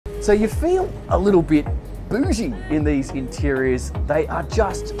So you feel a little bit bougie in these interiors. They are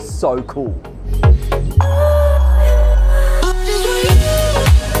just so cool.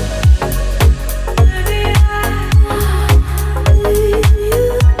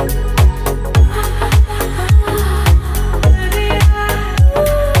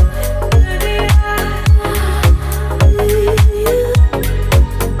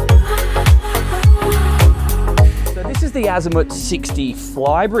 The Azimut 60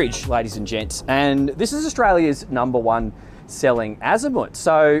 Flybridge, ladies and gents, and this is Australia's #1 selling Azimut.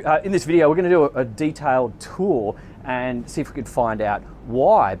 So in this video we're going to do a detailed tour and see if we can find out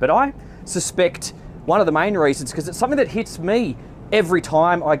why. But I suspect one of the main reasons, because it's something that hits me every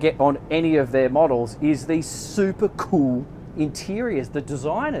time I get on any of their models, is these super cool interiors. The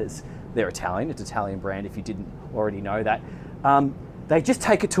designers, they're Italian, it's an Italian brand if you didn't already know that. They just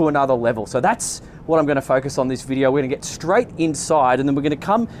take it to another level. So that's what I'm going to focus on this video. We're going to get straight inside and then we're going to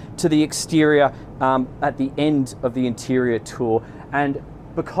come to the exterior at the end of the interior tour. And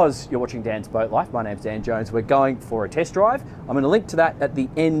because you're watching Dan's Boat Life, my name's Dan Jones, we're going for a test drive. I'm going to link to that at the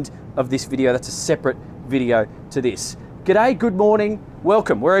end of this video. That's a separate video to this. G'day, good morning,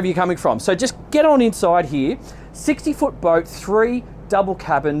 welcome, wherever you're coming from. So just get on inside here. 60-foot boat, 3 double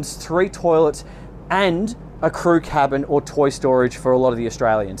cabins, 3 toilets, and a crew cabin or toy storage for a lot of the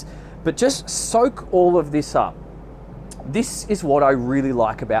Australians. But just soak all of this up. This is what I really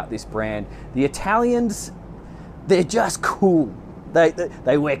like about this brand. The Italians, they're just cool.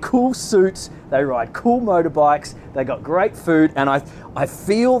 They wear cool suits, they ride cool motorbikes, they got great food, and I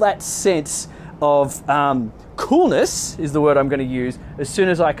feel that sense of coolness is the word I'm going to use as soon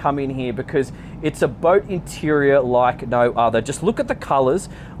as I come in here, because it's a boat interior like no other. Just look at the colors,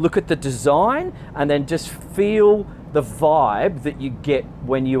 look at the design, and then just feel the vibe that you get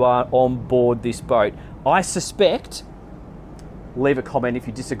when you are on board this boat. I suspect, leave a comment if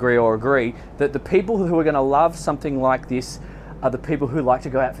you disagree or agree, that the people who are going to love something like this are the people who like to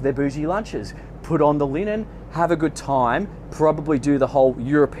go out for their bougie lunches, put on the linen, have a good time, probably do the whole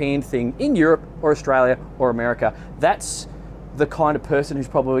European thing in Europe or Australia or America. That's the kind of person who's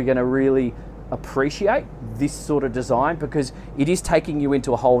probably going to really appreciate this sort of design, because it is taking you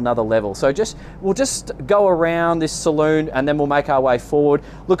into a whole nother level. So we'll just go around this saloon and then we'll make our way forward.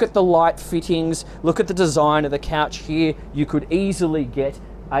 Look at the light fittings, look at the design of the couch here. You could easily get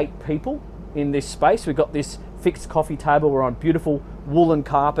 8 people in this space. We've got this fixed coffee table, we're on beautiful woolen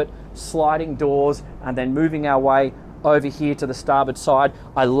carpet, sliding doors, and then moving our way over here to the starboard side.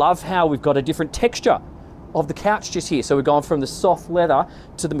 I love how we've got a different texture of the couch just here. So we've gone from the soft leather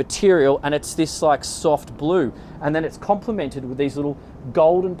to the material, and it's this like soft blue, and then it's complemented with these little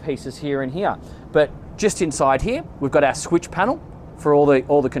golden pieces here and here. But just inside here we've got our switch panel for all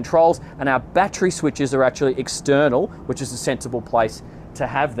the controls, and our battery switches are actually external, which is a sensible place to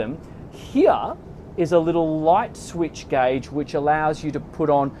have them. Here is a little light switch gauge which allows you to put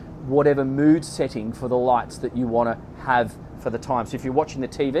on whatever mood setting for the lights that you want to have for the time. So if you're watching the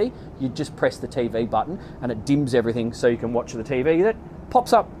TV, you just press the TV button and it dims everything so you can watch the TV. That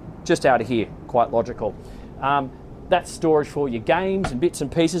pops up just out of here, quite logical. That's storage for your games and bits and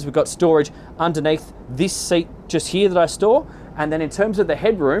pieces. We've got storage underneath this seat just here that I store. And then in terms of the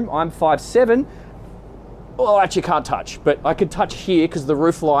headroom, I'm 5'7". Well, I actually can't touch, but I can touch here because the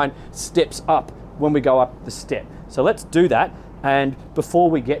roof line steps up when we go up the step. So let's do that. And before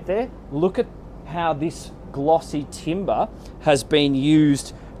we get there, look at how this glossy timber has been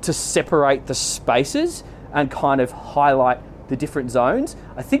used to separate the spaces and kind of highlight the different zones.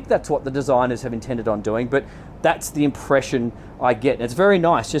 I think that's what the designers have intended on doing, but that's the impression I get. And it's very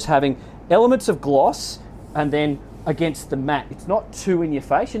nice just having elements of gloss and then against the matte. It's not too in your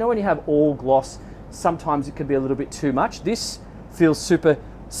face. You know, when you have all gloss, sometimes it can be a little bit too much. This feels super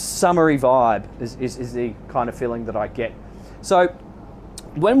summery vibe is the kind of feeling that I get. So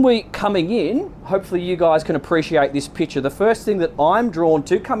when we're coming in, hopefully you guys can appreciate this picture. The first thing that I'm drawn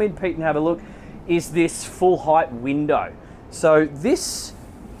to, come in Pete and have a look, is this full height window. So this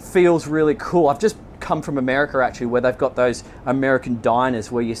feels really cool. I've just come from America actually, where they've got those American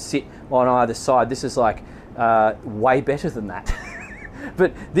diners where you sit on either side. This is like way better than that.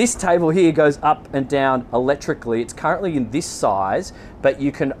 But this table here goes up and down electrically. It's currently in this size, but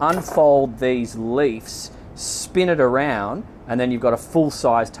you can unfold these leaves, spin it around, and then you've got a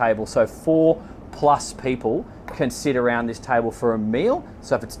full-size table. So 4+ people can sit around this table for a meal.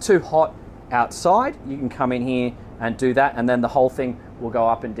 So if it's too hot outside, you can come in here and do that, and then the whole thing will go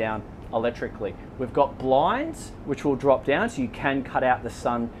up and down electrically. We've got blinds which will drop down, so you can cut out the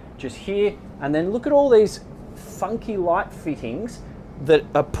sun just here. And then look at all these funky light fittings that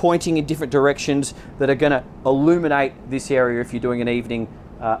are pointing in different directions that are going to illuminate this area if you're doing an evening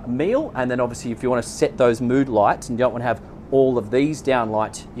meal. And then obviously if you want to set those mood lights and you don't want to have all of these down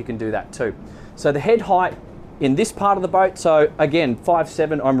lights, you can do that too. So the head height in this part of the boat, so again,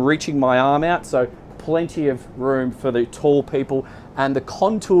 5'7", I'm reaching my arm out, so plenty of room for the tall people, and the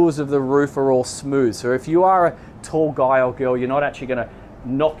contours of the roof are all smooth. So if you are a tall guy or girl, you're not actually going to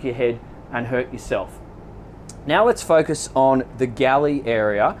knock your head and hurt yourself. Now let's focus on the galley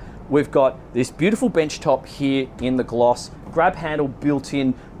area. We've got this beautiful bench top here in the gloss, grab handle built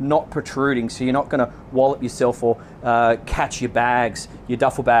in, not protruding, so you're not going to wallop yourself or catch your bags, your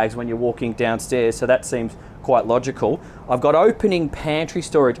duffel bags when you're walking downstairs, so that seems quite logical. I've got opening pantry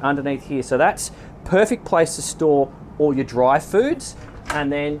storage underneath here, so that's perfect place to store all your dry foods.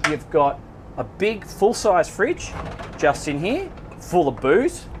 And then you've got a big full-size fridge just in here, full of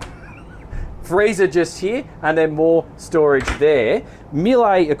booze. Freezer just here, and then more storage there.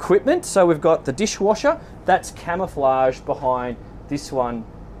 Melee equipment, so we've got the dishwasher, that's camouflaged behind this one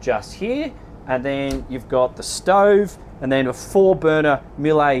just here. And then you've got the stove, and then a 4-burner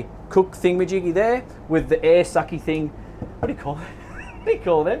Melee cook thingamajiggy there with the air sucky thing. What do you call it? What do you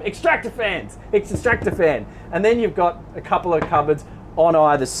call them? Extractor fans. It's extractor fan. And then you've got a couple of cupboards on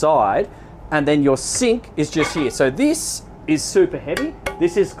either side, and then your sink is just here. So this is super heavy.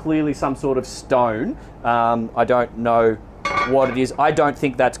 This is clearly some sort of stone. I don't know what it is. I don't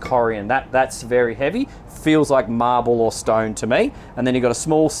think that's Corian. That's very heavy. Feels like marble or stone to me. And then you've got a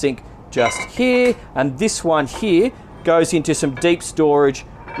small sink just here, and this one here goes into some deep storage,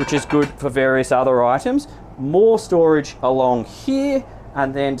 which is good for various other items. More storage along here,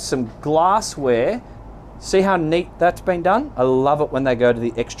 and then some glassware. See how neat that's been done? I love it when they go to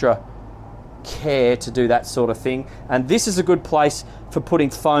the extra care to do that sort of thing. And this is a good place for putting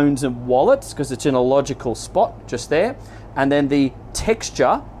phones and wallets because it's in a logical spot just there. And then the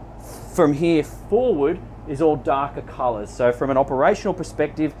texture from here forward is all darker colors. So from an operational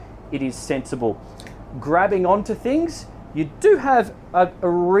perspective, it is sensible. Grabbing onto things, you do have a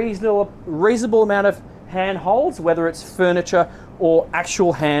reasonable amount of handholds, whether it's furniture or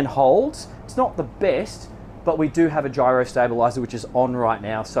actual handholds. It's not the best, but we do have a gyro stabilizer which is on right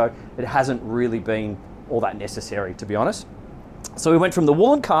now, so it hasn't really been all that necessary, to be honest. So we went from the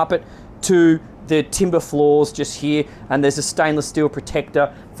woolen carpet to the timber floors just here, and there's a stainless steel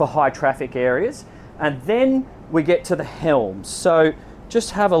protector for high traffic areas. And then we get to the helms. So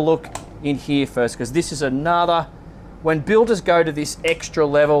just have a look in here first, because this is another, when builders go to this extra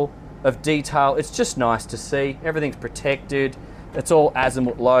level of detail, it's just nice to see. Everything's protected. It's all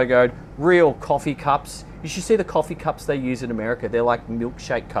Azimut logoed. Real coffee cups. You should see the coffee cups they use in America. They're like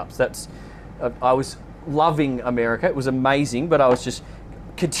milkshake cups. I was loving America. It was amazing, but I was just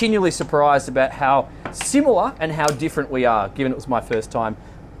continually surprised about how similar and how different we are, given it was my first time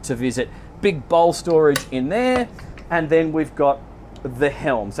to visit. Big bowl storage in there, and then we've got the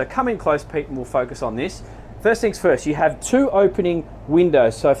helm. So come in close, Pete, and we'll focus on this. First things first, you have 2 opening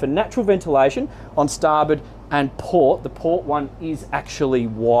windows. So for natural ventilation on starboard and port, the port one is actually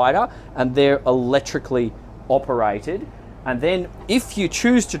wider and they're electrically operated. And then if you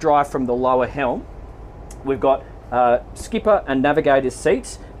choose to drive from the lower helm, we've got skipper and navigator's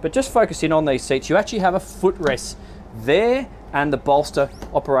seats, but just focus in on these seats. You actually have a footrest there, and the bolster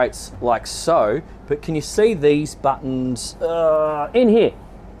operates like so. But can you see these buttons in here?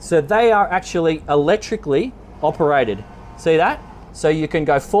 So they are actually electrically operated. See that? So you can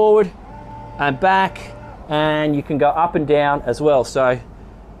go forward and back, and you can go up and down as well. So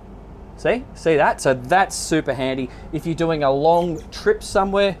see that? So that's super handy. If you're doing a long trip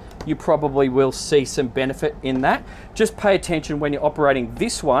somewhere, you probably will see some benefit in that. Just pay attention when you're operating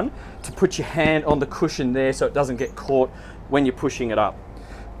this one to put your hand on the cushion there so it doesn't get caught when you're pushing it up.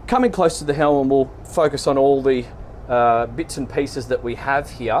 Coming close to the helm, and we'll focus on all the bits and pieces that we have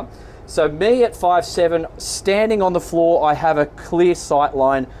here. So me at 5'7", standing on the floor, I have a clear sight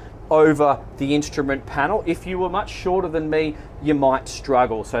line over the instrument panel. If you were much shorter than me, you might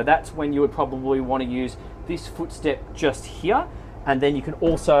struggle. So that's when you would probably want to use this footstep just here, and then you can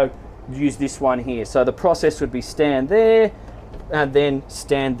also use this one here. So the process would be stand there and then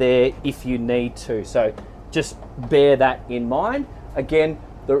stand there if you need to. So just bear that in mind. Again,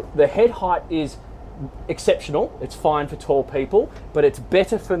 the head height is exceptional. It's fine for tall people, but it's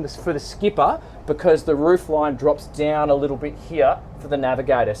better for the skipper because the roof line drops down a little bit here for the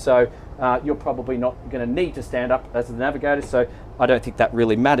navigator. So you're probably not going to need to stand up as the navigator, so I don't think that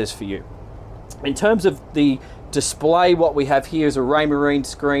really matters for you. In terms of the display, what we have here is a Raymarine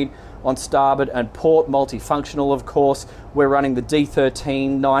screen on starboard and port, multifunctional of course. We're running the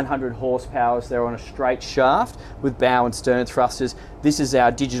D13 900 horsepower. They're on a straight shaft with bow and stern thrusters. This is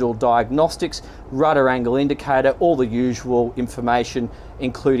our digital diagnostics, rudder angle indicator, all the usual information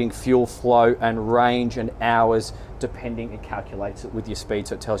including fuel flow and range and hours depending. It calculates it with your speed,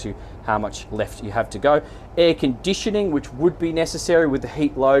 so it tells you how much left you have to go. Air conditioning, which would be necessary with the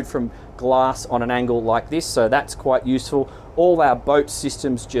heat load from glass on an angle like this, so that's quite useful. All our boat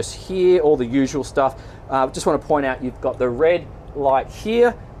systems just here, all the usual stuff. Just want to point out you've got the red light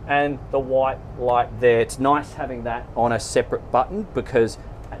here and the white light there. It's nice having that on a separate button because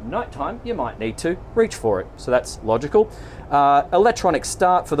at night time you might need to reach for it, so that's logical. Electronic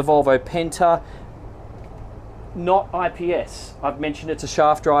start for the Volvo Penta, not IPS. I've mentioned it's a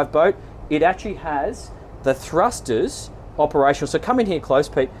shaft drive boat. It actually has the thrusters operational. So come in here close,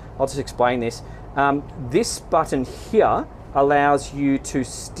 Pete. I'll just explain this. This button here allows you to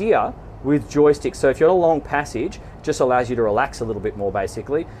steer with joystick. So if you're on a long passage, it just allows you to relax a little bit more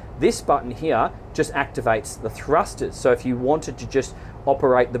basically. This button here just activates the thrusters. So if you wanted to just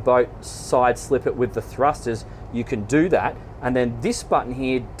operate the boat, side slip it with the thrusters, you can do that. And then this button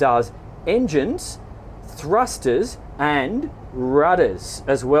here does engines, thrusters, and rudders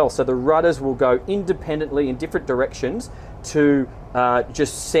as well. So the rudders will go independently in different directions to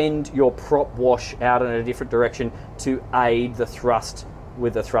just send your prop wash out in a different direction to aid the thrust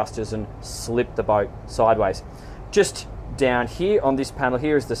with the thrusters and slip the boat sideways. Just down here on this panel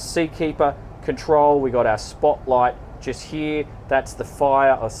here is the Seakeeper control. We got our spotlight just here. That's the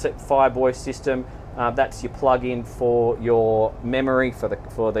Fireboy system. That's your plug-in for your memory for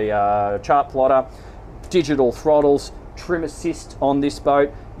the chart plotter. Digital throttles, trim assist on this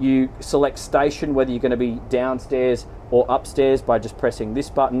boat. You select station, whether you're going to be downstairs or upstairs by just pressing this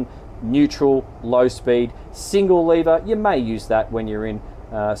button. Neutral, low speed, single lever. You may use that when you're in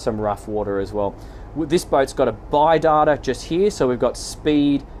some rough water as well. This boat's got a bi-data just here, so we've got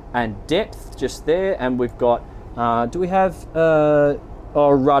speed and depth just there, and we've got, do we have a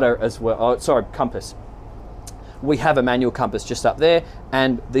rudder as well? Oh, sorry, compass. We have a manual compass just up there,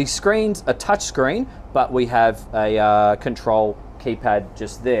 and the screen's a touch screen, but we have a control keypad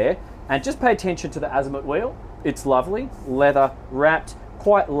just there. And just pay attention to the Azimut wheel. It's lovely, leather wrapped,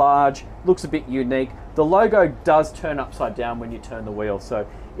 quite large, looks a bit unique. The logo does turn upside down when you turn the wheel, so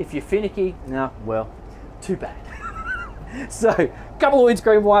if you're finicky, no, well, too bad. So, a couple of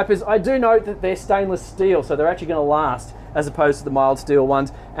windscreen wipers. I do note that they're stainless steel, so they're actually going to last as opposed to the mild steel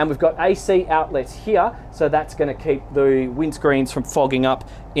ones. And we've got AC outlets here, so that's going to keep the windscreens from fogging up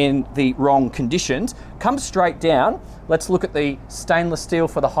in the wrong conditions. Come straight down. Let's look at the stainless steel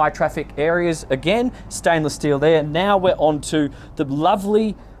for the high traffic areas. Again, stainless steel there. Now we're on to the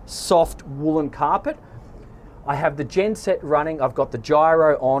lovely soft woolen carpet. I have the genset running, I've got the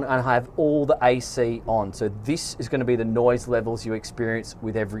gyro on, and I have all the AC on. So this is going to be the noise levels you experience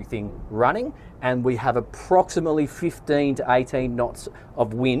with everything running. And we have approximately 15 to 18 knots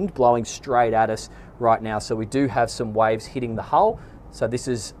of wind blowing straight at us right now. So we do have some waves hitting the hull. So this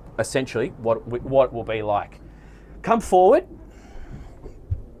is essentially what it will be like. Come forward.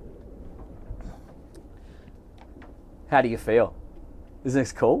 How do you feel? Isn't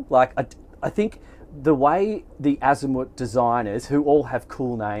this cool? Like, I think the way the Azimut designers, who all have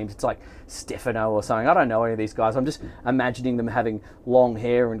cool names, it's like Stefano or something, I don't know any of these guys, I'm just imagining them having long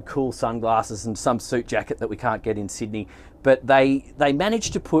hair and cool sunglasses and some suit jacket that we can't get in Sydney, but they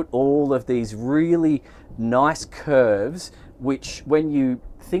managed to put all of these really nice curves, which when you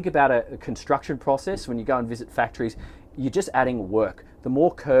think about a construction process, when you go and visit factories, you're just adding work. The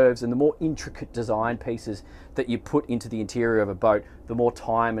more curves and the more intricate design pieces that you put into the interior of a boat, the more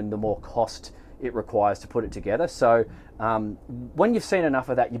time and the more cost it requires to put it together. So when you've seen enough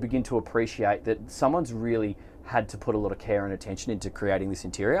of that, you begin to appreciate that someone's really had to put a lot of care and attention into creating this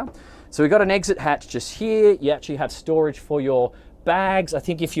interior. So we've got an exit hatch just here. You actually have storage for your bags. I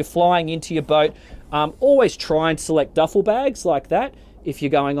think if you're flying into your boat, always try and select duffel bags like that. If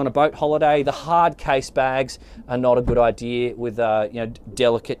you're going on a boat holiday, the hard case bags are not a good idea with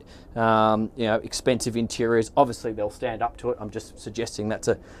delicate, expensive interiors. Obviously they'll stand up to it. I'm just suggesting that's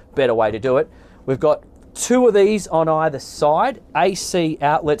a better way to do it. We've got two of these on either side, AC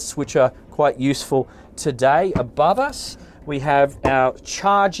outlets, which are quite useful today. Above us, we have our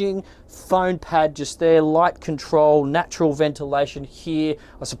charging phone pad just there, light control, natural ventilation here.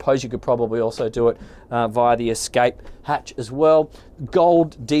 I suppose you could probably also do it via the escape hatch as well.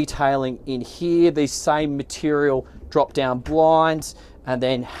 Gold detailing in here, these same material drop down blinds, and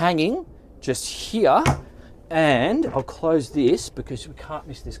then hanging just here. And I'll close this because we can't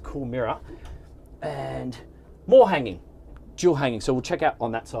miss this cool mirror. And more hanging, dual hanging. So we'll check out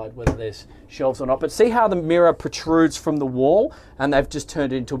on that side whether there's shelves or not. But see how the mirror protrudes from the wall, and they've just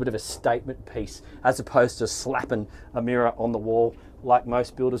turned it into a bit of a statement piece as opposed to slapping a mirror on the wall like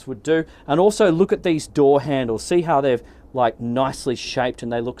most builders would do. And also look at these door handles. See how they've like nicely shaped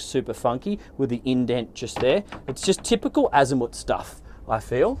and they look super funky with the indent just there. It's just typical Azimut stuff, I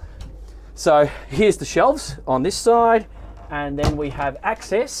feel. So here's the shelves on this side, and then we have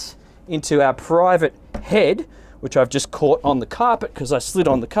access into our private head, which I've just caught on the carpet because I slid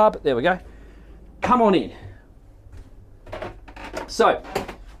on the carpet. There we go. Come on in. So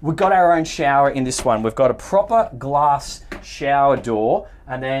we've got our own shower in this one. We've got a proper glass shower door,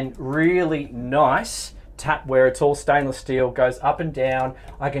 and then really nice tap where it's all stainless steel, goes up and down.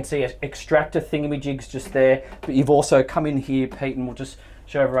 I can see extractor thingamajigs just there, but you've also come in here, Pete, and we'll just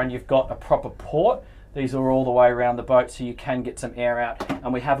show everyone you've got a proper port. These are all the way around the boat so you can get some air out.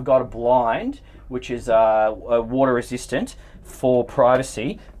 And we have got a blind, which is water resistant for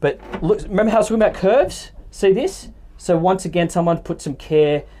privacy. But look, remember how I was talking about curves? See this? So once again, someone put some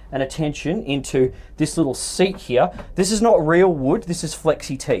care and attention into this little seat here. This is not real wood, this is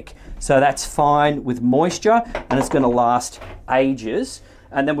flexi teak. So that's fine with moisture and it's gonna last ages.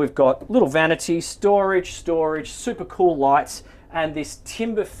 And then we've got little vanity, storage, super cool lights, and this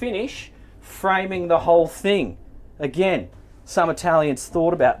timber finish framing the whole thing. Again, some Italians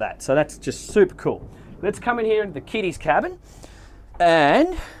thought about that, so that's just super cool. Let's come in here into the kiddies cabin,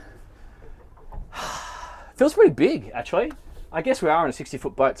 and feels pretty big actually. I guess we are on a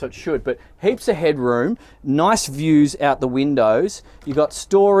 60-foot boat, so it should, but heaps of headroom, nice views out the windows. You've got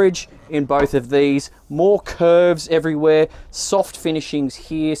storage in both of these, more curves everywhere, soft finishings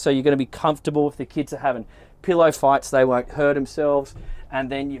here, so you're gonna be comfortable if the kids are having pillow fights, they won't hurt themselves. And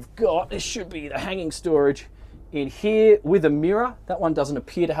then you've got, this should be the hanging storage in here with a mirror. That one doesn't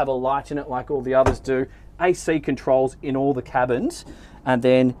appear to have a light in it like all the others do. AC controls in all the cabins. And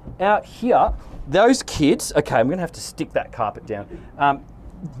then out here, those kids, okay, I'm gonna have to stick that carpet down.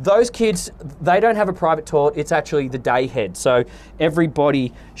 Those kids, they don't have a private toilet, it's actually the day head. So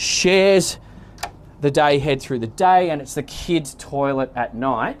everybody shares the day head through the day, and it's the kids' toilet at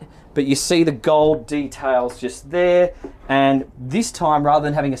night. But you see the gold details just there. And this time, rather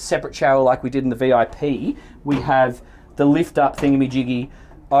than having a separate shower like we did in the VIP, we have the lift up thingamajiggy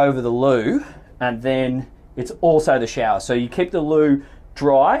over the loo, and then it's also the shower. So you keep the loo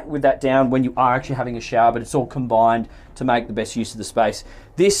dry with that down when you are actually having a shower, but it's all combined to make the best use of the space.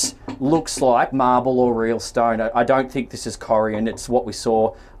 This looks like marble or real stone. I don't think this is Corian. It's what we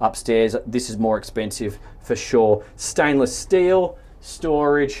saw upstairs. This is more expensive for sure. Stainless steel,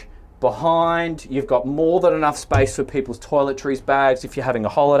 storage, behind, you've got more than enough space for people's toiletries bags. If you're having a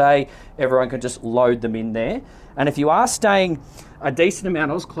holiday, everyone can just load them in there. And if you are staying a decent amount,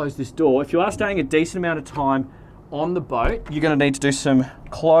 I'll just close this door. If you are staying a decent amount of time on the boat, you're gonna need to do some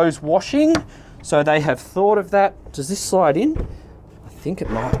clothes washing. So they have thought of that. Does this slide in? I think it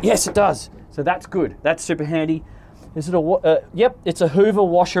might. Yes, it does. So that's good. That's super handy. Is it a, yep, it's a Hoover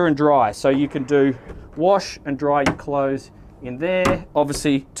washer and dry. So you can do wash and dry your clothes in there.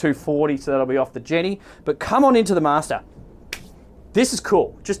 Obviously 240, so that'll be off the Jenny. But come on into the master. This is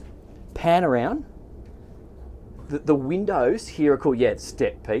cool. Just pan around. The windows here are cool. Yeah,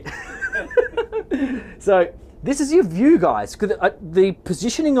 step, Pete. So this is your view, guys. The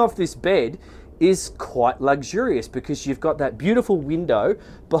positioning of this bed is quite luxurious because you've got that beautiful window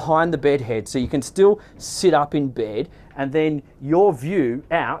behind the bed head, so you can still sit up in bed, and then your view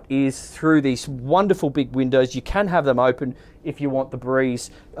out is through these wonderful big windows. You can have them open if you want the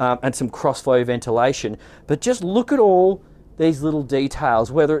breeze and some cross-flow ventilation, but just look at all these little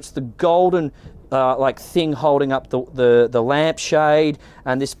details, whether it's the golden like thing holding up the lampshade,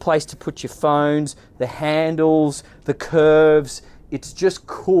 and this place to put your phones, the handles, the curves. It's just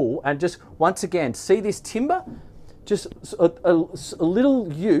cool. And just once again, see this timber? Just a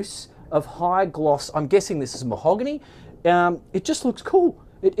little use of high gloss. I'm guessing this is mahogany. It just looks cool.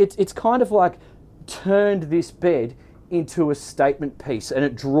 It's kind of like turned this bed into a statement piece, and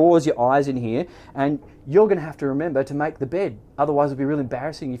it draws your eyes in here, and you're gonna have to remember to make the bed. Otherwise it'll be really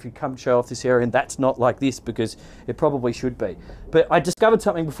embarrassing if you come show off this area and that's not like this, because it probably should be. But I discovered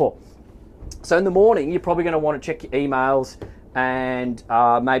something before. So in the morning, you're probably gonna wanna check your emails and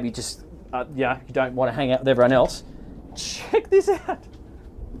maybe just, yeah, you don't wanna hang out with everyone else. Check this out.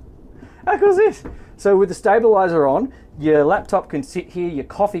 How cool is this? So with the stabilizer on, your laptop can sit here, your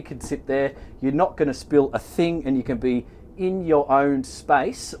coffee can sit there, you're not gonna spill a thing, and you can be in your own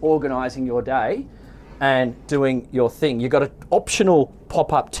space, organizing your day and doing your thing. You've got an optional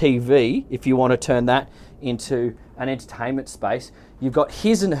pop-up TV if you wanna turn that into an entertainment space. You've got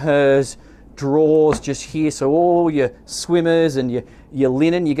his and hers drawers just here. So all your swimmers and your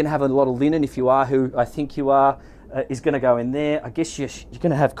linen, you're going to have a lot of linen if you are who I think you are, is going to go in there. I guess you're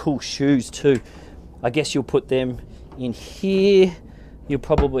going to have cool shoes too. I guess you'll put them in here. You'll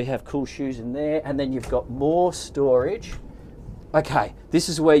probably have cool shoes in there, and then you've got more storage. Okay, this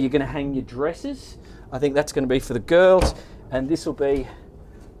is where you're going to hang your dresses. I think that's going to be for the girls, and this will be,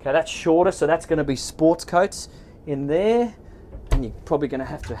 okay, that's shorter, so that's going to be sports coats in there, and you're probably going to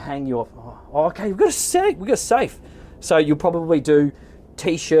have to hang your, oh, okay, we've got a safe. So you'll probably do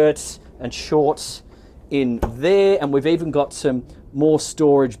t-shirts and shorts in there, and we've even got some more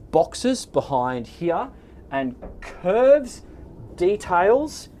storage boxes behind here, and curves,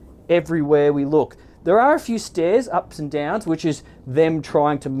 details everywhere we look. There are a few stairs, ups and downs, which is them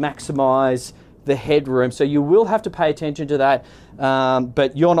trying to maximize the headroom. So you will have to pay attention to that,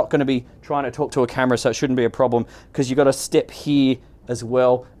 but you're not going to be trying to talk to a camera, so it shouldn't be a problem, because you've got a step here as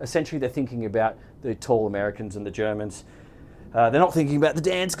well. Essentially, they're thinking about the tall Americans and the Germans. They're not thinking about the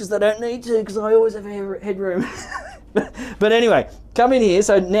Dans because they don't need to, because I always have headroom. But anyway, come in here.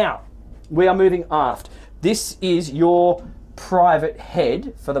 So now we are moving aft. This is your private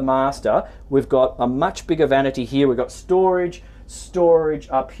head for the master. We've got a much bigger vanity here. We've got storage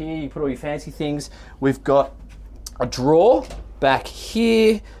up here. You put all your fancy things. We've got a drawer back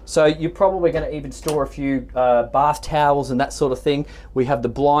here. So you're probably going to even store a few bath towels and that sort of thing. We have the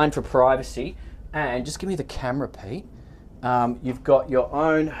blind for privacy. And just give me the camera, Pete. You've got your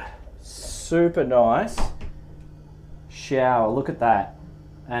own super nice shower. Look at that.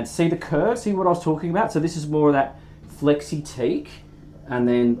 And see the curve? See what I was talking about? So this is more of that flexi teak, and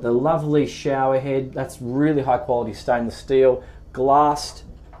then the lovely shower head. That's really high quality stainless steel, glassed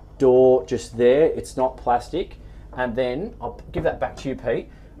door just there. It's not plastic. And then I'll give that back to you, Pete.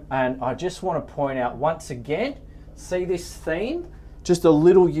 And I just want to point out once again, see this theme? Just a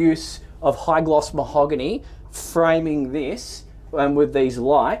little use of high gloss mahogany framing this, and with these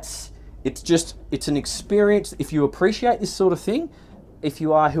lights, it's an experience. If you appreciate this sort of thing, if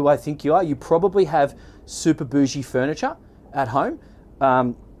you are who I think you are, you probably have super bougie furniture at home.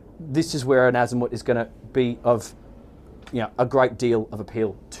 This is where an Azimut is going to be of, a great deal of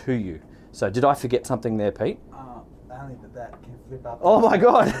appeal to you. So did I forget something there, Pete? Only that can flip up. Oh my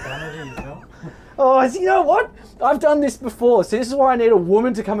God. Oh, you know what? I've done this before. So this is why I need a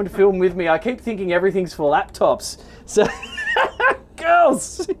woman to come and film with me. I keep thinking everything's for laptops. So,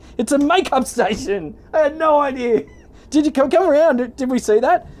 girls, it's a makeup station. I had no idea. Did you come around? Did we see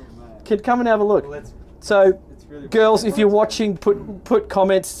that? Kid, come and have a look. Well, so, really girls, if you're watching, put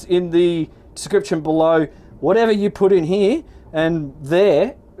comments in the description below. Whatever you put in here and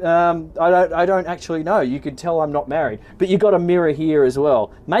there. I don't actually know. You can tell I'm not married, but you got a mirror here as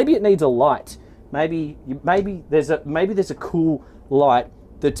well. Maybe it needs a light. Maybe there's a cool light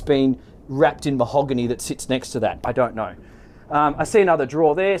that's been wrapped in mahogany that sits next to that. I don't know. I see another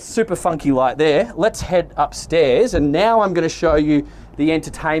drawer there, super funky light there. Let's head upstairs, and now I'm going to show you the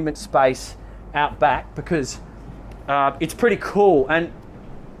entertainment space out back, because it's pretty cool. And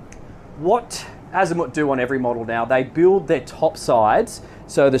what Azimut do on every model now, they build their top sides,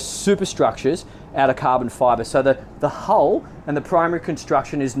 so the superstructures, out of carbon fibre. So the hull and the primary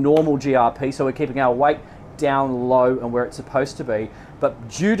construction is normal GRP, so we're keeping our weight down low and where it's supposed to be. But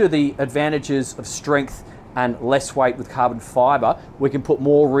due to the advantages of strength and less weight with carbon fibre, we can put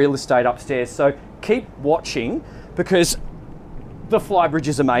more real estate upstairs. So keep watching, because the flybridge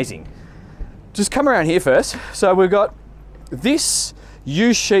is amazing. Just come around here first. So we've got this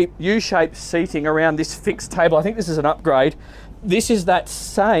U-shaped seating around this fixed table. I think this is an upgrade. This is that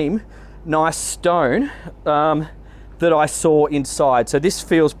same nice stone that I saw inside. So this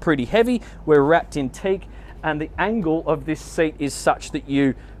feels pretty heavy. We're wrapped in teak, and the angle of this seat is such that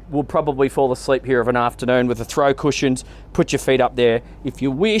you will probably fall asleep here of an afternoon with the throw cushions. Put your feet up there if you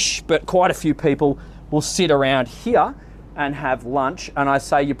wish, but quite a few people will sit around here and have lunch. And I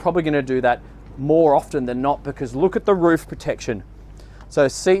say you're probably going to do that more often than not, because look at the roof protection. So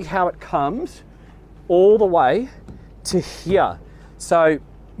see how it comes all the way to here. So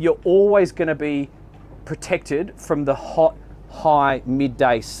you're always going to be protected from the hot, high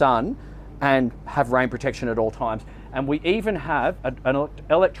midday sun and have rain protection at all times. And we even have an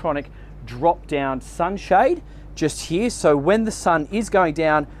electronic drop-down sunshade just here. So when the sun is going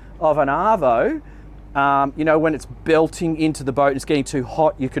down of an Arvo, when it's belting into the boat and it's getting too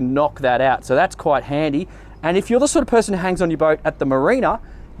hot, you can knock that out. So that's quite handy. And if you're the sort of person who hangs on your boat at the marina,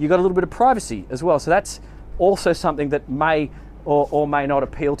 you've got a little bit of privacy as well. So that's also something that may or may not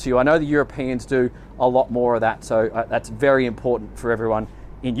appeal to you. I know the Europeans do a lot more of that, so that's very important for everyone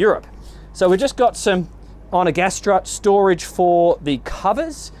in Europe. So we've just got some, on a gas strut, storage for the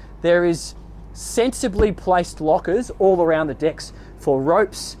covers. There is sensibly placed lockers all around the decks for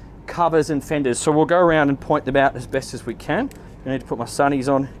ropes, covers and fenders. So we'll go around and point them out as best as we can. I need to put my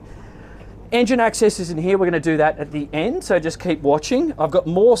sunnies on. Engine access is in here. We're going to do that at the end, so just keep watching. I've got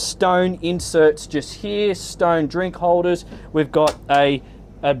more stone inserts just here, stone drink holders. We've got a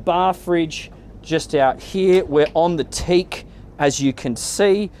bar fridge just out here. We're on the teak, as you can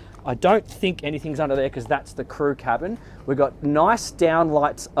see. I don't think anything's under there because that's the crew cabin. We've got nice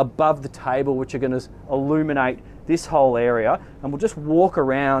downlights above the table which are going to illuminate this whole area, and we'll just walk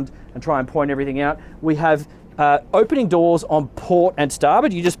around and try and point everything out. We have opening doors on port and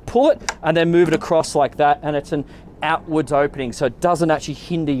starboard. You just pull it and then move it across like that, and it's an outwards opening, so it doesn't actually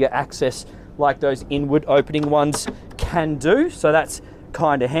hinder your access like those inward opening ones can do, so that's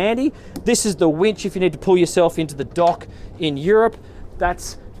kind of handy. This is the winch if you need to pull yourself into the dock in Europe.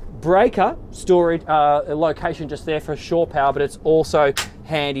 That's breaker storage location just there for shore power, but it's also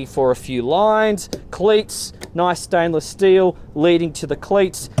handy for a few lines. Cleats, nice stainless steel leading to the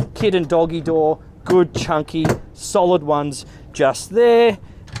cleats. Kid and doggy door, good chunky solid ones just there,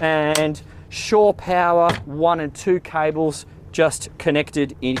 and shore power 1 and 2 cables just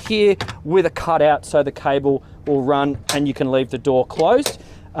connected in here with a cutout so the cable will run and you can leave the door closed.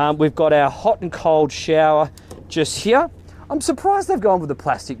 We've got our hot and cold shower just here. I'm surprised they've gone with the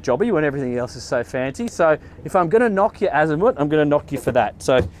plastic jobby when everything else is so fancy. So if I'm going to knock you Azimut, I'm going to knock you for that.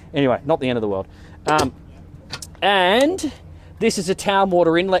 So anyway, not the end of the world. And this is a town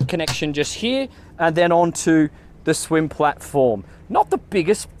water inlet connection just here, and then onto the swim platform. Not the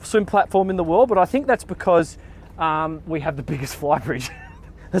biggest swim platform in the world, but I think that's because we have the biggest flybridge.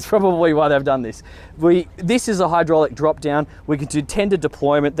 That's probably why they've done this. This is a hydraulic drop down. We can do tender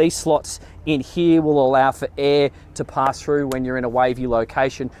deployment. These slots in here will allow for air to pass through when you're in a wavy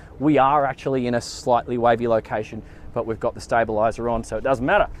location. We are actually in a slightly wavy location, but we've got the stabilizer on, so it doesn't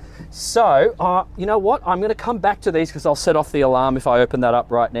matter. So, you know what? I'm gonna come back to these because I'll set off the alarm if I open that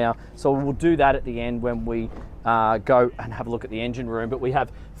up right now. So we'll do that at the end when we go and have a look at the engine room. But we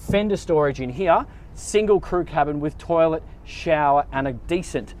have fender storage in here, single crew cabin with toilet, shower, and a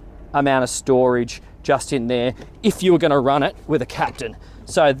decent amount of storage just in there if you were gonna run it with a captain.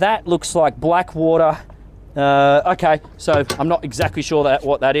 So that looks like Blackwater. Okay, so I'm not exactly sure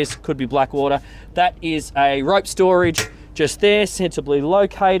what that is. Could be Blackwater. That is a rope storage just there, sensibly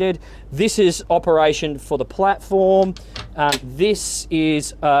located. This is operation for the platform. This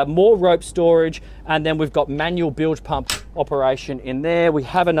is more rope storage, and then we've got manual bilge pump operation in there. We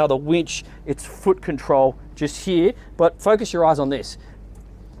have another winch. It's foot control just here, but focus your eyes on this.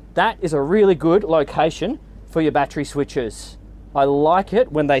 That is a really good location for your battery switches. I like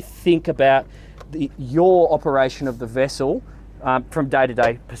it when they think about your operation of the vessel from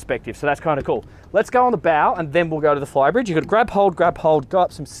day-to-day perspective. So that's kind of cool. Let's go on the bow and then we'll go to the flybridge. You've got to grab hold, go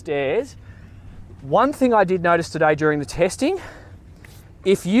up some stairs. One thing I did notice today during the testing,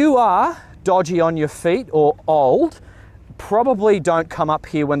 if you are dodgy on your feet or old, probably don't come up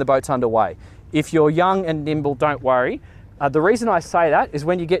here when the boat's underway. If you're young and nimble, don't worry. The reason I say that is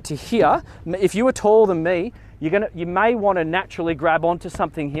when you get to here, if you were taller than me, you may want to naturally grab onto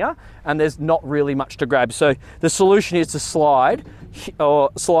something here, and there's not really much to grab. So the solution is to slide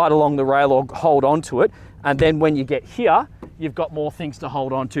along the rail or hold onto it, and then when you get here, you've got more things to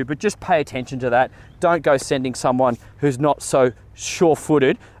hold on to, but just pay attention to that. Don't go sending someone who's not so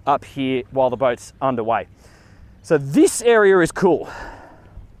sure-footed up here while the boat's underway. So this area is cool.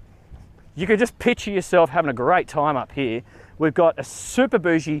 You can just picture yourself having a great time up here. We've got a super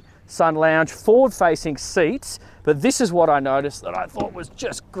bougie sun lounge, forward-facing seats, but this is what I noticed that I thought was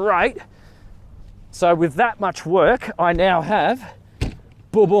just great. So with that much work, I now have,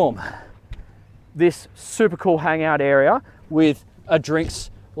 boom, boom, this super cool hangout area with a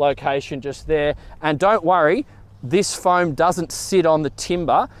drinks location just there. And don't worry, this foam doesn't sit on the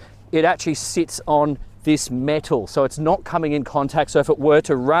timber. It actually sits on this metal, so it's not coming in contact. So if it were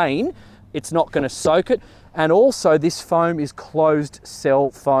to rain, it's not going to soak it. And also this foam is closed cell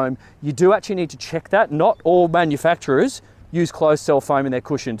foam. You do actually need to check that. Not all manufacturers use closed cell foam in their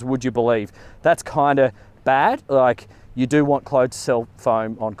cushions, would you believe? That's kind of bad. Like, you do want closed cell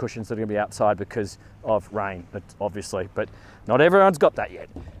foam on cushions that are going to be outside because of rain, obviously, but not everyone's got that yet.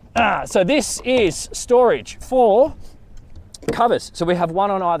 So this is storage for covers. So we have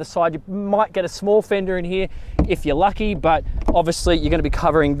one on either side. You might get a small fender in here if you're lucky, but obviously you're going to be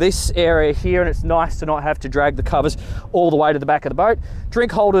covering this area here, and it's nice to not have to drag the covers all the way to the back of the boat.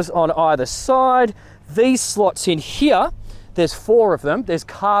 Drink holders on either side. These slots in here, there's 4 of them. There's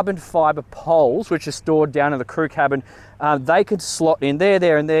carbon fiber poles, which are stored down in the crew cabin. They can slot in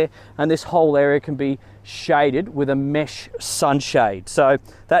there, and there, and this whole area can be shaded with a mesh sunshade. So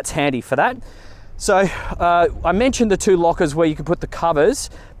that's handy for that. So I mentioned the 2 lockers where you can put the covers,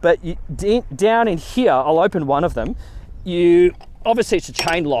 but down in here, I'll open one of them. Obviously it's a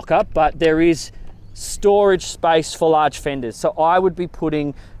chain locker, but there is storage space for large fenders. So I would be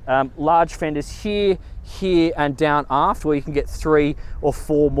putting large fenders here, here and down aft, where you can get 3 or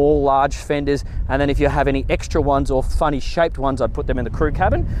 4 more large fenders. And then if you have any extra ones or funny shaped ones, I'd put them in the crew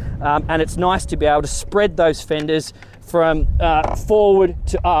cabin. And it's nice to be able to spread those fenders from forward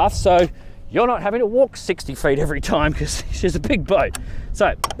to aft, so you're not having to walk 60 feet every time because she's a big boat.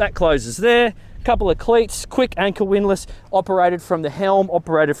 So that closes there. Couple of cleats, quick anchor windlass, operated from the helm,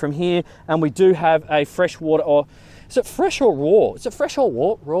 operated from here. And we do have a freshwater, or is it fresh or raw? Is it fresh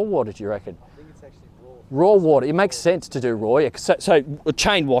or raw water, do you reckon? I think it's actually raw. Raw water, it makes sense to do raw. Yeah. So a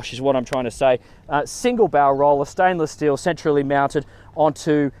chain wash is what I'm trying to say. Single barrel roller, stainless steel, centrally mounted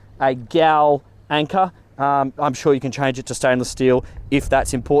onto a gal anchor. I'm sure you can change it to stainless steel if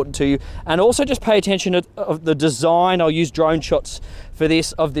that's important to you. And also just pay attention to the design. I'll use drone shots for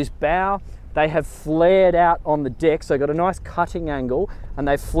this, of this bow. They have flared out on the deck, so got a nice cutting angle, and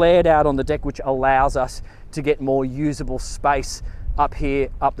they've flared out on the deck, which allows us to get more usable space up here,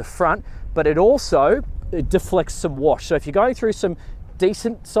 up the front. But it also deflects some wash. So if you're going through some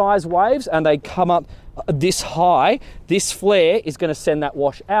decent size waves and they come up this high, this flare is going to send that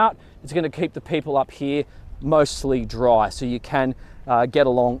wash out. It's going to keep the people up here mostly dry, so you can get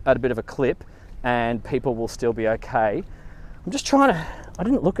along at a bit of a clip and people will still be okay. I'm just trying to, I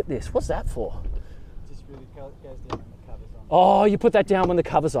didn't look at this. What's that for? Just really goes down when the cover's on. Oh, you put that down when the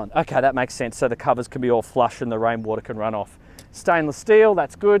cover's on. Okay, that makes sense. So the covers can be all flush and the rainwater can run off. Stainless steel,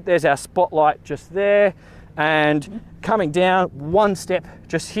 that's good. There's our spotlight just there. And coming down 1 step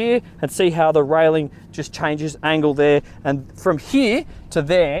just here, and see how the railing just changes angle there. And from here to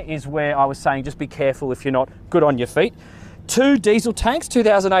there is where I was saying just be careful if you're not good on your feet. 2 diesel tanks,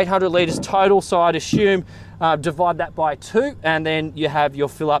 2,800 litres total. So I'd assume divide that by 2, and then you have your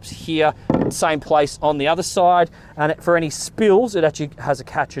fill ups here, same place on the other side. And for any spills, it actually has a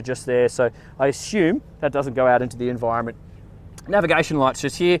catcher just there. So I assume that doesn't go out into the environment. Navigation lights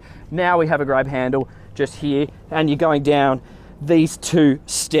just here. Now we have a grab handle just here, and you're going down these 2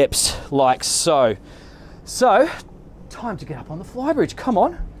 steps like so. So, time to get up on the flybridge. Come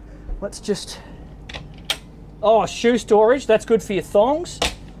on, let's just, oh, shoe storage, that's good for your thongs.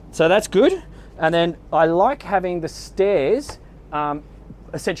 So that's good. And then I like having the stairs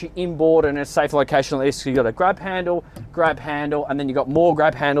essentially inboard and a safe location like this. So you've got a grab handle, and then you've got more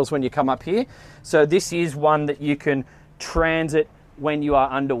grab handles when you come up here. So this is one that you can transit when you are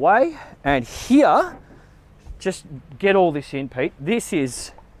underway. And here, just get all this in, Pete. This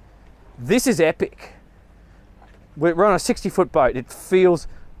is epic. We're on a 60-foot boat. It feels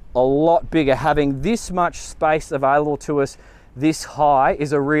a lot bigger. Having this much space available to us this high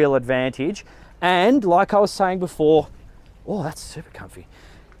is a real advantage. And like I was saying before, oh, that's super comfy.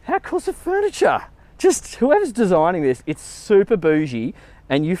 How cool's the furniture? Just whoever's designing this, it's super bougie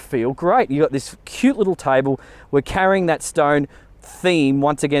and you feel great. You got this cute little table. We're carrying that stone theme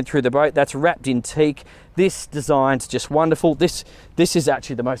once again through the boat. That's wrapped in teak. This design's just wonderful. This is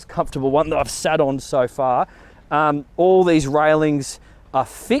actually the most comfortable one that I've sat on so far. All these railings are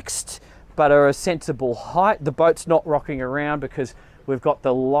fixed, but are a sensible height. The boat's not rocking around because we've got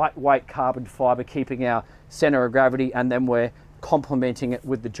the lightweight carbon fiber keeping our center of gravity, and then we're complementing it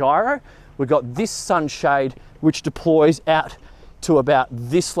with the gyro. We've got this sunshade which deploys out to about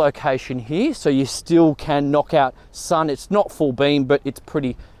this location here, so you still can knock out sun. It's not full beam, but it's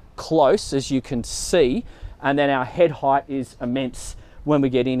pretty close, as you can see. And then our head height is immense when we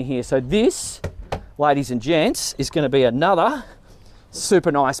get in here. So this, ladies and gents, is going to be another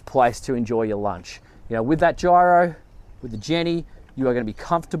super nice place to enjoy your lunch. You know, with that gyro, with the Jenny, you are going to be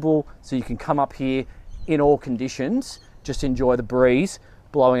comfortable, so you can come up here in all conditions, just enjoy the breeze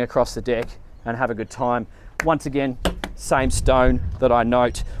blowing across the deck and have a good time. Once again, same stone that I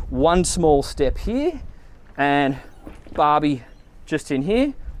note. One small step here, and Barbie just in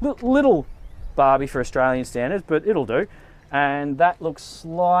here. Little Barbie for Australian standards, but it'll do. And that looks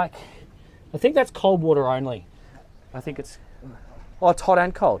like, I think that's cold water only. I think it's, oh, it's hot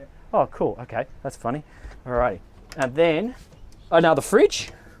and cold. Oh, cool, okay, that's funny. All right, and then another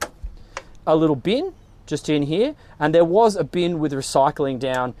fridge, a little bin just in here, and there was a bin with recycling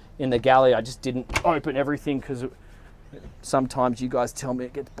down in the galley. I just didn't open everything because sometimes you guys tell me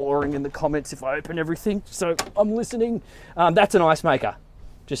it gets boring in the comments if I open everything, so I'm listening. That's an ice maker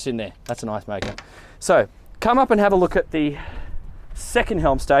just in there. That's an ice maker. So come up and have a look at the second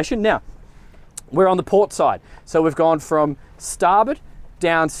helm station. Now we're on the port side, so we've gone from starboard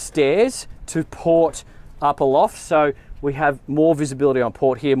downstairs to port upper loft. So we have more visibility on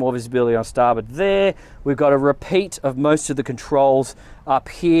port here, more visibility on starboard there. We've got a repeat of most of the controls up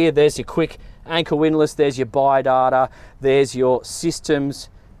here. There's your quick anchor windlass, there's your buy data, there's your systems,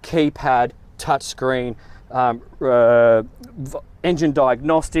 keypad, touchscreen, engine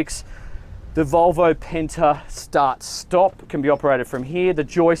diagnostics. The Volvo Penta start stop can be operated from here. The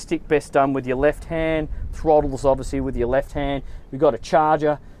joystick best done with your left hand. Throttles obviously with your left hand. We've got a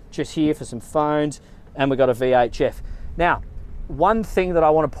charger just here for some phones, and we've got a VHF. Now, one thing that I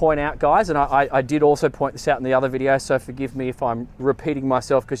want to point out, guys, and I did also point this out in the other video, so forgive me if I'm repeating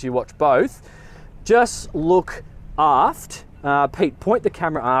myself because you watch both. Just look aft. Pete, point the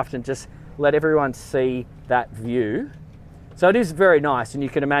camera aft and just let everyone see that view. So it is very nice, and you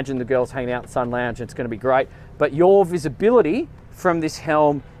can imagine the girls hanging out in the Sun Lounge, it's going to be great. But your visibility from this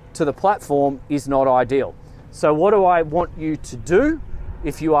helm to the platform is not ideal. So what do I want you to do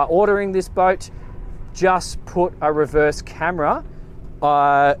if you are ordering this boat? Just put a reverse camera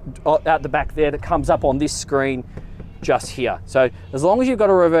out the back there that comes up on this screen just here. So as long as you've got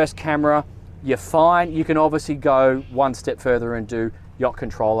a reverse camera, you're fine. You can obviously go one step further and do yacht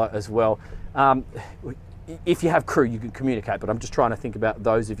controller as well. If you have crew, you can communicate, but I'm just trying to think about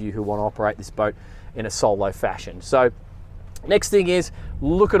those of you who want to operate this boat in a solo fashion. So next thing is,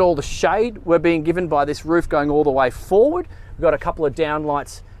 look at all the shade we're being given by this roof going all the way forward. We've got a couple of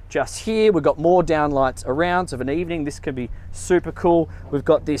downlights just here. We've got more downlights around, so of an evening this can be super cool. We've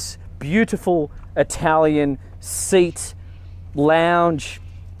got this beautiful Italian seat lounge.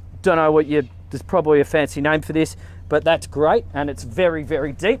 Don't know what there's probably a fancy name for this, but that's great, and it's very,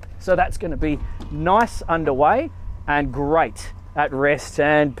 very deep. So that's going to be nice underway and great at rest.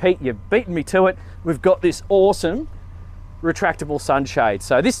 And Pete, you've beaten me to it. We've got this awesome retractable sunshade.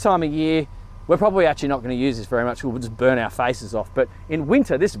 So this time of year, we're probably actually not going to use this very much. We'll just burn our faces off. But in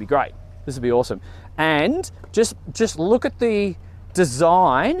winter, this would be great. This would be awesome. And just look at the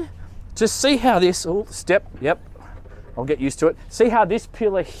design. Just see how this, I'll get used to it. See how this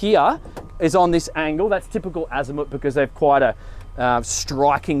pillar here is on this angle. That's typical Azimut because they've quite a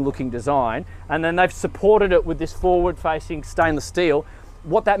striking looking design. And then they've supported it with this forward facing stainless steel.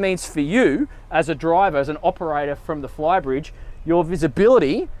 What that means for you as a driver, as an operator from the flybridge, your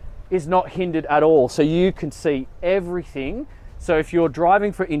visibility is not hindered at all. So you can see everything. So if you're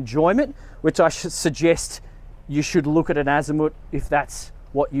driving for enjoyment, which I should suggest you should look at an Azimut if that's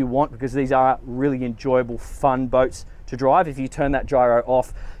what you want, because these are really enjoyable, fun boats to drive. If you turn that gyro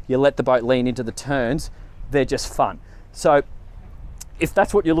off, you let the boat lean into the turns, they're just fun. So if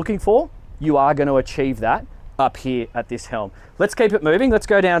that's what you're looking for, you are going to achieve that up here at this helm. Let's keep it moving. Let's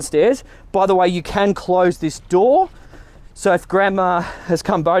go downstairs. By the way, you can close this door. So if grandma has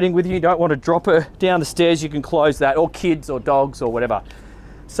come boating with you, you don't want to drop her down the stairs, you can close that, or kids or dogs or whatever.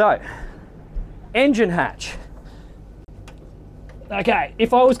 So, engine hatch. Okay,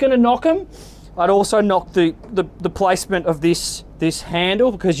 if I was going to knock them, I'd also knock the placement of this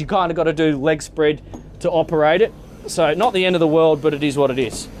handle, because you kind of got to do leg spread to operate it. So not the end of the world, but it is what it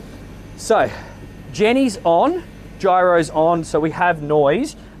is. So Jenny's on, gyro's on, so we have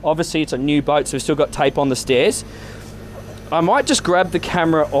noise. Obviously it's a new boat, so we've still got tape on the stairs. I might just grab the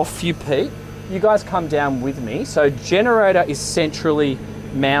camera off you, Pete. You guys come down with me. So generator is centrally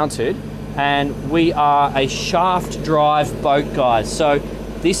mounted, and we are a shaft drive boat, guys. So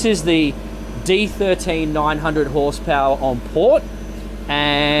this is the D13 900 horsepower on port,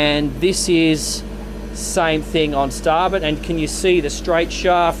 and this is same thing on starboard. And can you see the straight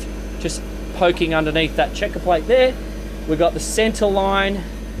shaft just poking underneath that checker plate there? We've got the center line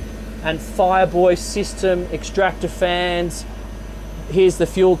and Fireboy system, extractor fans. Here's the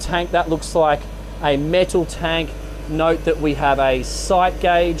fuel tank. That looks like a metal tank. Note that we have a sight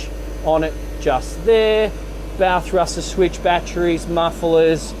gauge on it just there. Bow thruster switch, batteries,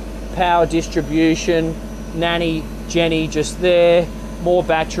 mufflers, power distribution, Nanny, Jenny just there, more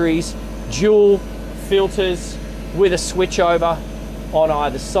batteries, dual filters with a switch over on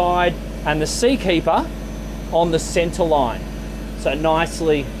either side, and the Seakeeper on the center line. So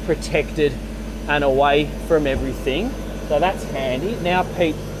nicely protected and away from everything. So that's handy. Now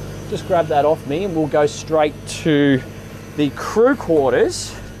Pete, just grab that off me and we'll go straight to the crew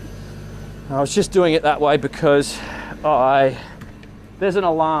quarters. I was just doing it that way because there's an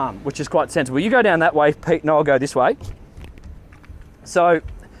alarm, which is quite sensible. You go down that way, Pete, and I'll go this way. So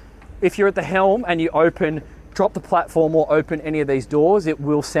if you're at the helm and you drop the platform or open any of these doors, it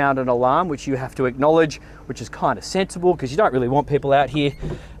will sound an alarm, which you have to acknowledge, which is kind of sensible because you don't really want people out here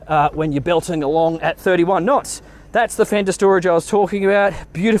when you're belting along at 31 knots. That's the fender storage I was talking about.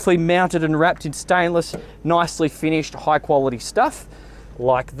 Beautifully mounted and wrapped in stainless, nicely finished, high quality stuff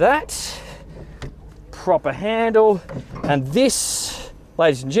like that. proper handle. And this,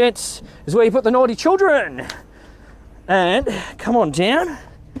 ladies and gents, is where you put the naughty children. And come on down.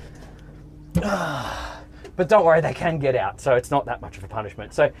 But don't worry, they can get out, so it's not that much of a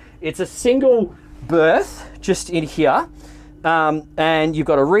punishment. So it's a single berth just in here. And you've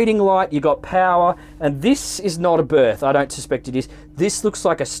got a reading light, you've got power, and this is not a berth. I don't suspect it is. This looks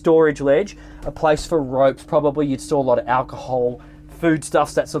like a storage ledge, a place for ropes. Probably you'd store a lot of alcohol,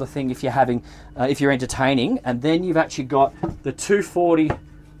 foodstuffs, that sort of thing if you're having, if you're entertaining. And then you've actually got the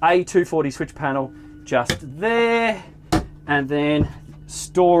 240 switch panel just there, and then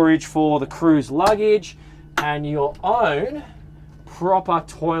storage for the cruise luggage, and your own proper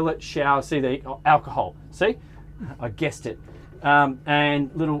toilet shower. See the alcohol, see? I guessed it.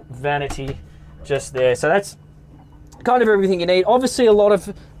 And little vanity just there. So that's kind of everything you need. Obviously a lot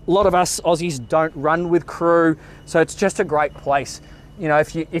of us Aussies don't run with crew, so it's just a great place. You know,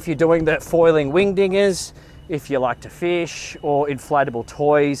 if you're doing the foiling wing dingers, if you like to fish, or inflatable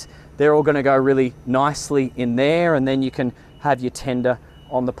toys, they're all going to go really nicely in there, and then you can have your tender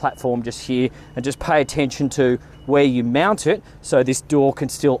on the platform just here, and just pay attention to where you mount it so this door can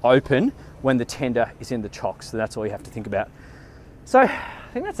still open when the tender is in the chocks. So that's all you have to think about. So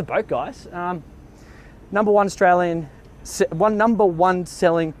I think that's the boat, guys. Number one selling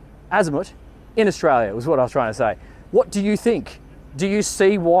Azimut in Australia was what I was trying to say. What do you think? Do you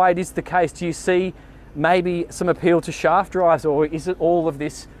see why it is the case? Do you see maybe some appeal to shaft drives, or is it all of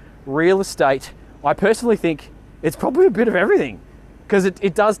this real estate? I personally think it's probably a bit of everything, because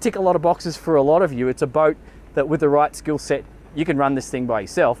it does tick a lot of boxes for a lot of you. It's a boat that with the right skill set, you can run this thing by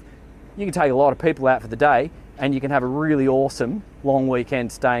yourself. You can take a lot of people out for the day, and you can have a really awesome long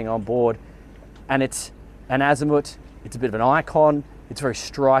weekend staying on board. And it's an Azimut, it's a bit of an icon, it's very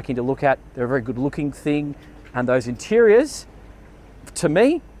striking to look at, they're a very good looking thing, and those interiors, to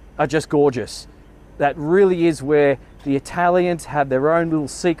me, are just gorgeous. That really is where the Italians have their own little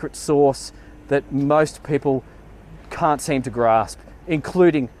secret sauce that most people can't seem to grasp,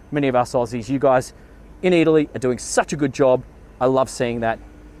 including many of us Aussies. You guys in Italy are doing such a good job. I love seeing that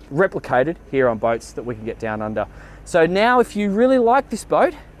replicated here on boats that we can get down under. So now if you really like this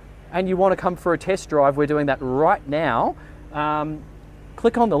boat and you want to come for a test drive, we're doing that right now.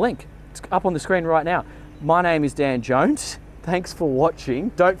 Click on the link. It's up on the screen right now. My name is Dan Jones. Thanks for watching.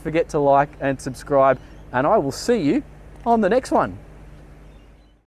 Don't forget to like and subscribe, and I will see you on the next one.